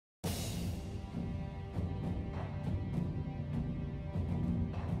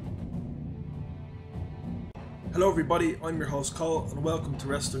Hello everybody, I'm your host Cole and welcome to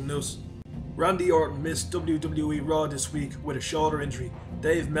Wrestling News. Randy Orton missed WWE Raw this week with a shoulder injury.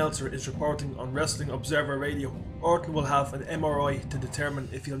 Dave Meltzer is reporting on Wrestling Observer Radio. Orton will have an MRI to determine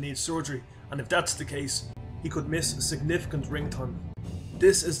if he'll need surgery, and if that's the case, he could miss significant ring time.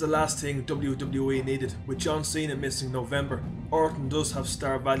 This is the last thing WWE needed. With John Cena missing November, Orton does have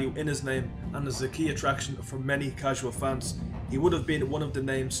star value in his name and is a key attraction for many casual fans. He would have been one of the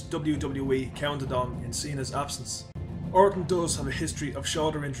names WWE counted on in Cena's absence. Orton does have a history of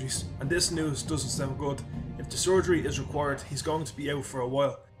shoulder injuries, and this news doesn't sound good. If the surgery is required, he's going to be out for a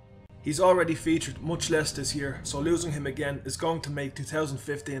while. He's already featured much less this year, so losing him again is going to make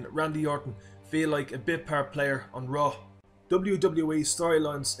 2015 Randy Orton feel like a bit part player on Raw. WWE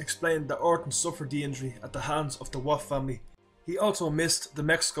storylines explained that Orton suffered the injury at the hands of the Watt family. He also missed the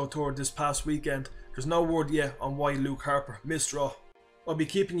Mexico tour this past weekend. There's no word yet on why Luke Harper missed Raw. I'll be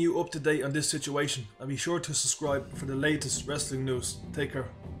keeping you up to date on this situation, and be sure to subscribe for the latest wrestling news. Take care.